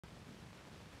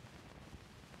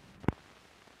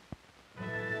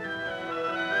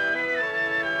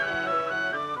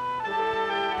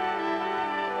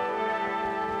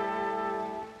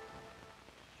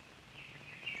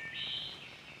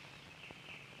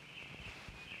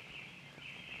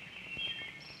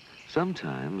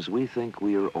Sometimes we think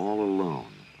we are all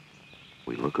alone.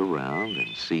 We look around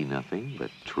and see nothing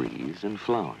but trees and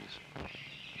flowers.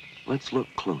 Let's look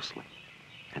closely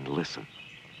and listen.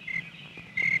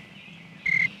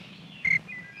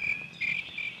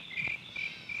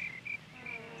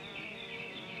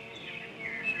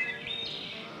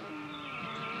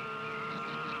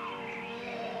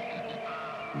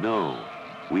 No,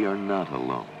 we are not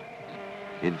alone.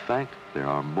 In fact, there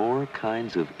are more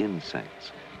kinds of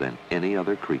insects than any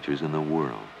other creatures in the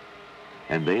world.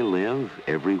 And they live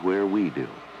everywhere we do,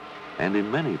 and in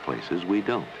many places we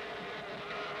don't.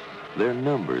 Their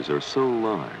numbers are so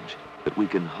large that we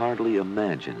can hardly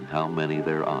imagine how many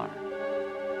there are.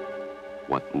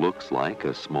 What looks like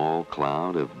a small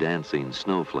cloud of dancing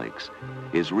snowflakes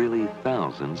is really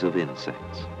thousands of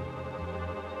insects.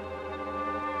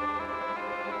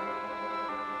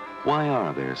 Why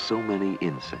are there so many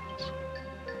insects?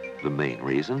 The main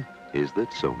reason is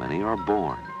that so many are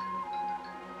born.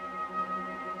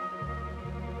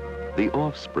 The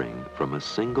offspring from a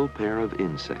single pair of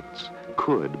insects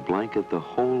could blanket the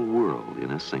whole world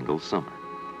in a single summer.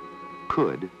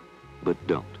 Could, but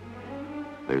don't.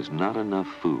 There's not enough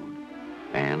food,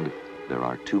 and there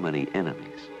are too many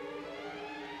enemies.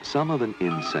 Some of an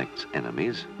insect's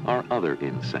enemies are other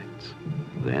insects.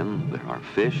 Then there are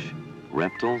fish,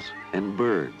 reptiles, and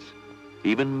birds,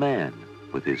 even man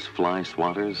with his fly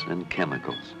swatters and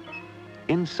chemicals.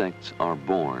 Insects are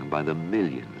born by the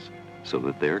millions so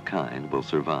that their kind will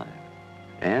survive.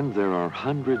 And there are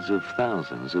hundreds of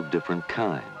thousands of different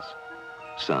kinds.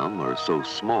 Some are so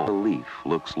small a leaf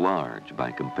looks large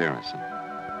by comparison.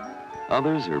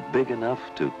 Others are big enough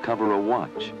to cover a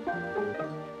watch.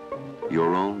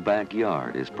 Your own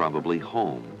backyard is probably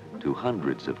home to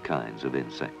hundreds of kinds of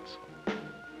insects.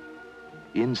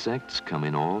 Insects come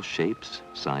in all shapes,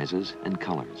 sizes, and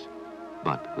colors,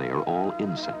 but they are all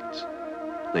insects.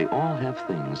 They all have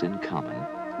things in common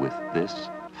with this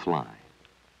fly.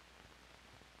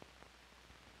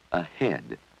 A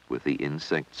head with the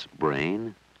insect's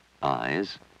brain,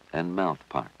 eyes, and mouth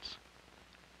parts.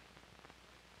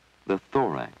 The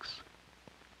thorax.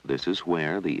 This is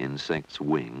where the insect's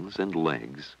wings and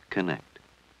legs connect.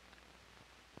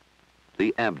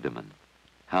 The abdomen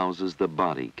houses the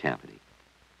body cavity.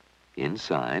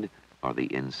 Inside are the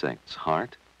insect's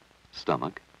heart,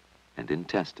 stomach, and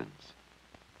intestines.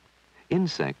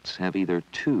 Insects have either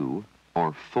 2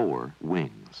 or 4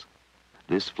 wings.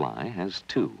 This fly has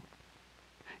 2.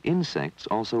 Insects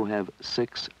also have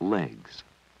 6 legs.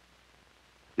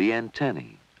 The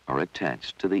antennae are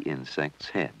attached to the insect's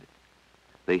head.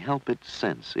 They help it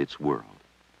sense its world.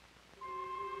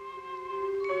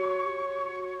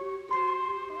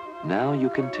 Now you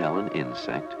can tell an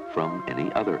insect from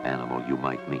any other animal you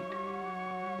might meet.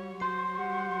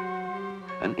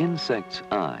 An insect's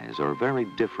eyes are very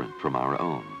different from our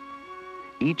own.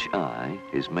 Each eye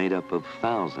is made up of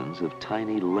thousands of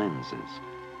tiny lenses.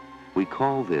 We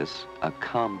call this a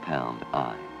compound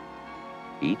eye.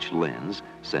 Each lens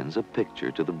sends a picture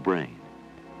to the brain.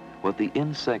 What the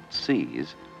insect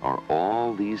sees are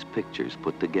all these pictures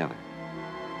put together.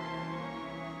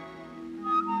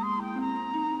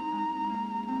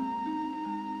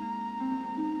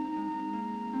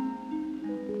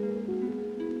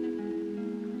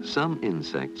 Some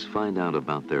insects find out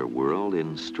about their world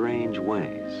in strange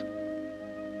ways.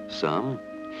 Some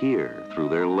hear through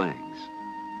their legs.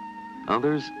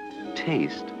 Others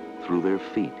taste through their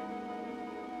feet.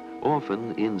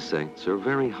 Often, insects are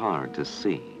very hard to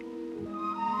see.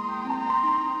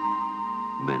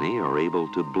 Many are able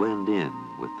to blend in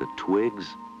with the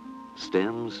twigs,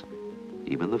 stems,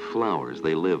 even the flowers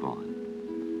they live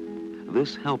on.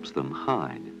 This helps them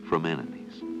hide from enemies.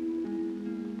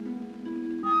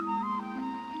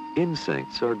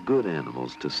 Insects are good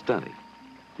animals to study.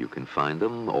 You can find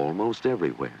them almost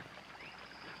everywhere.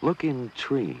 Look in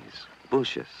trees,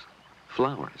 bushes,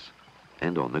 flowers,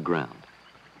 and on the ground.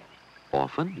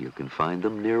 Often you can find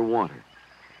them near water.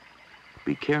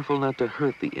 Be careful not to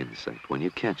hurt the insect when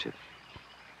you catch it.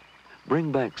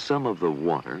 Bring back some of the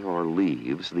water or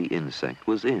leaves the insect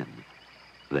was in.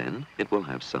 Then it will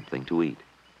have something to eat.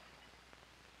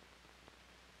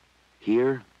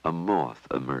 Here, a moth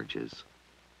emerges.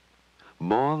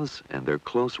 Moths and their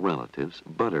close relatives,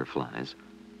 butterflies,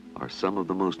 are some of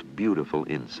the most beautiful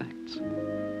insects.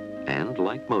 And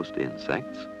like most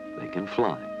insects, they can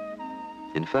fly.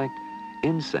 In fact,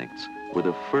 insects were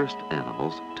the first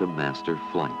animals to master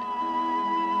flight.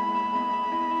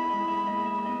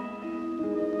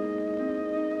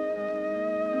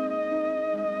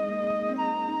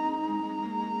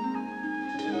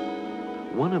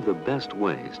 One of the best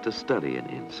ways to study an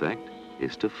insect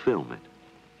is to film it.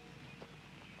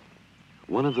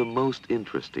 One of the most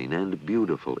interesting and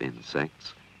beautiful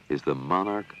insects is the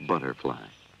monarch butterfly.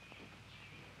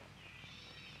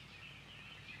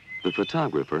 The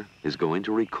photographer is going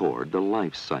to record the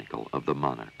life cycle of the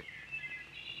monarch.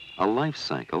 A life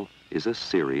cycle is a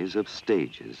series of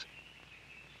stages.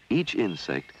 Each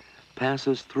insect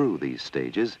passes through these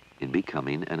stages in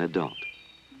becoming an adult.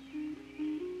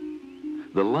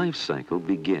 The life cycle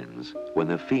begins when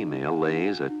the female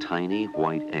lays a tiny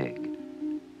white egg.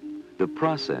 The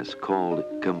process called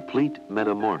complete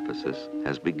metamorphosis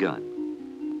has begun.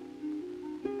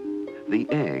 The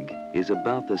egg is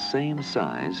about the same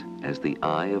size as the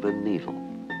eye of a needle.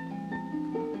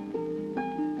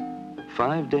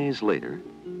 5 days later,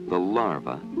 the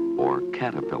larva, or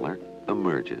caterpillar,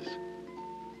 emerges.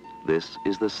 This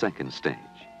is the second stage.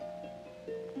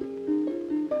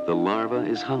 The larva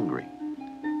is hungry.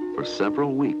 For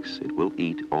several weeks, it will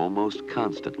eat almost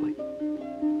constantly.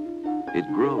 It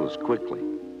grows quickly.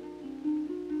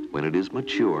 When it is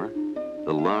mature,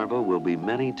 the larva will be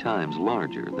many times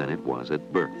larger than it was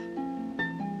at birth.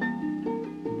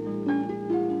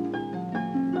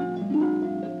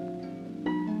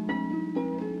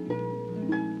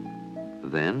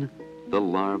 Then, the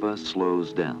larva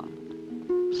slows down.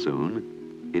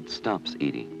 Soon, it stops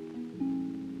eating.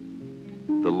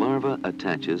 The larva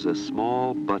attaches a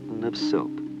small button of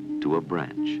silk to a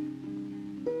branch.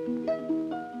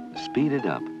 Speeded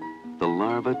up, the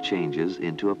larva changes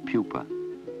into a pupa,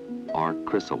 or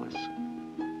chrysalis.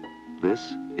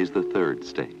 This is the third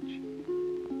stage.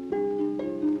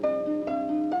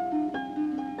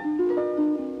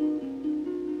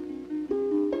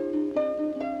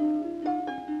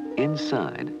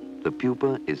 Inside, the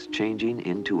pupa is changing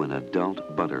into an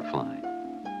adult butterfly.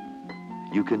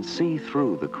 You can see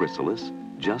through the chrysalis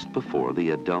just before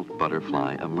the adult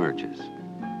butterfly emerges.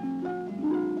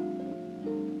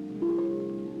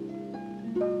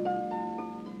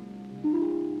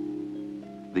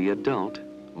 The adult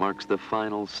marks the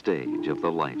final stage of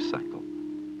the life cycle.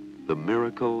 The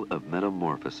miracle of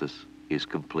metamorphosis is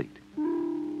complete.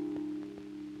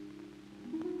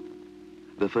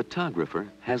 The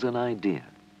photographer has an idea.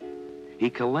 He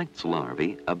collects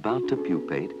larvae about to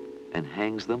pupate and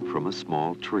hangs them from a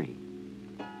small tree.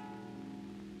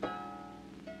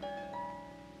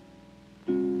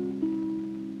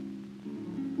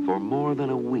 For more than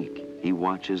a week, he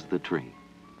watches the tree.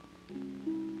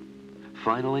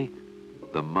 Finally,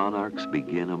 the monarchs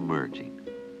begin emerging.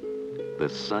 The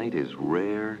sight is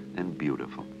rare and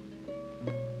beautiful.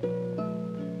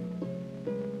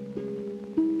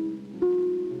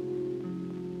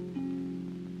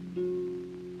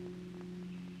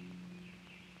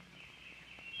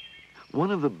 One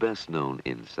of the best-known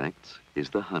insects is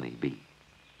the honeybee.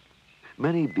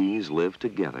 Many bees live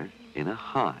together in a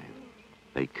hive.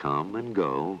 They come and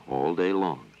go all day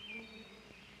long.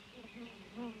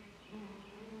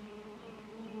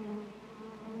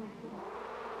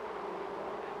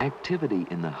 Activity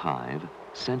in the hive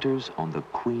centers on the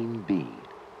queen bee.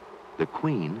 The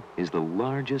queen is the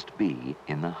largest bee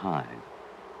in the hive.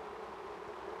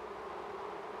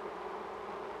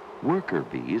 Worker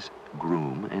bees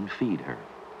groom and feed her.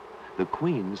 The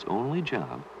queen's only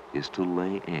job is to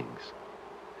lay eggs.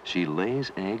 She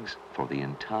lays eggs for the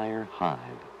entire hive.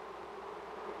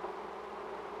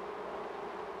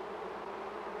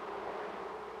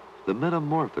 The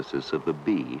metamorphosis of the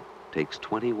bee takes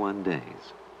 21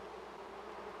 days.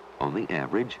 On the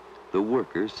average, the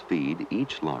workers feed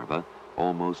each larva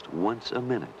almost once a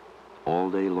minute,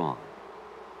 all day long.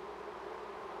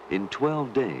 In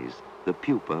 12 days, the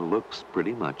pupa looks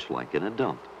pretty much like an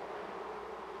adult.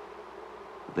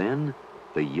 Then,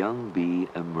 the young bee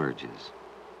emerges.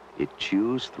 It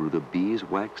chews through the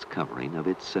beeswax covering of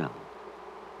its cell.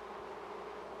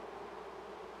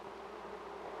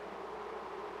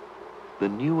 The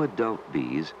new adult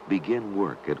bees begin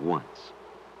work at once.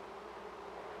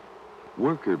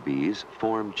 Worker bees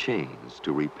form chains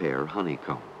to repair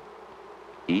honeycomb.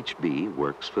 Each bee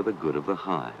works for the good of the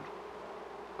hive.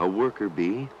 A worker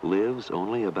bee lives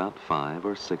only about 5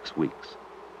 or 6 weeks.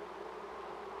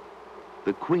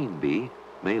 The queen bee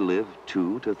may live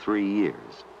 2 to 3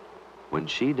 years. When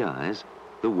she dies,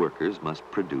 the workers must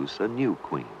produce a new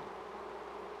queen.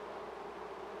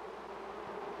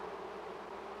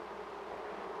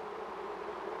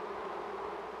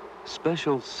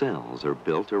 Special cells are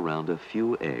built around a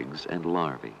few eggs and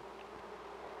larvae.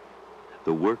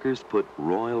 The workers put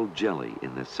royal jelly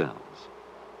in the cells.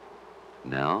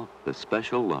 Now, the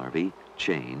special larvae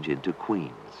change into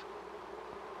queens.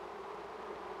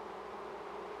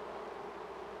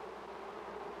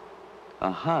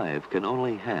 A hive can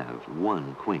only have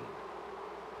one queen.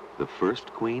 The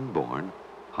first queen born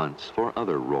hunts for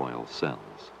other royal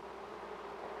cells.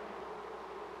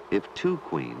 If two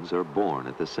queens are born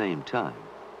at the same time,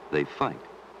 they fight.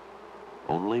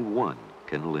 Only one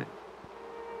can live.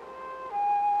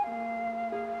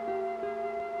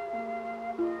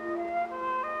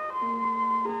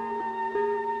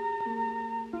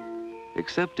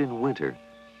 Except in winter,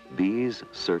 bees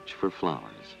search for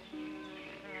flowers.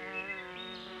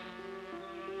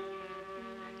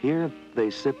 Here they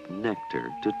sip nectar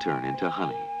to turn into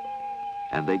honey,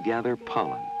 and they gather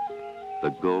pollen, the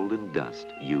golden dust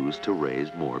used to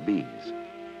raise more bees.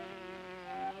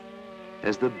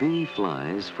 As the bee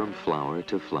flies from flower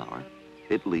to flower,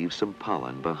 it leaves some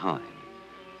pollen behind.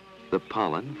 The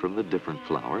pollen from the different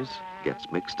flowers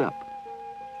gets mixed up.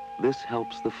 This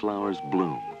helps the flowers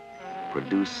bloom,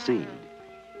 produce seed,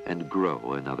 and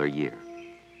grow another year.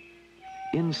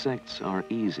 Insects are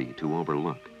easy to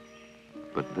overlook,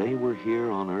 but they were here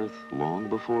on Earth long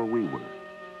before we were,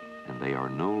 and they are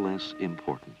no less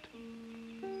important.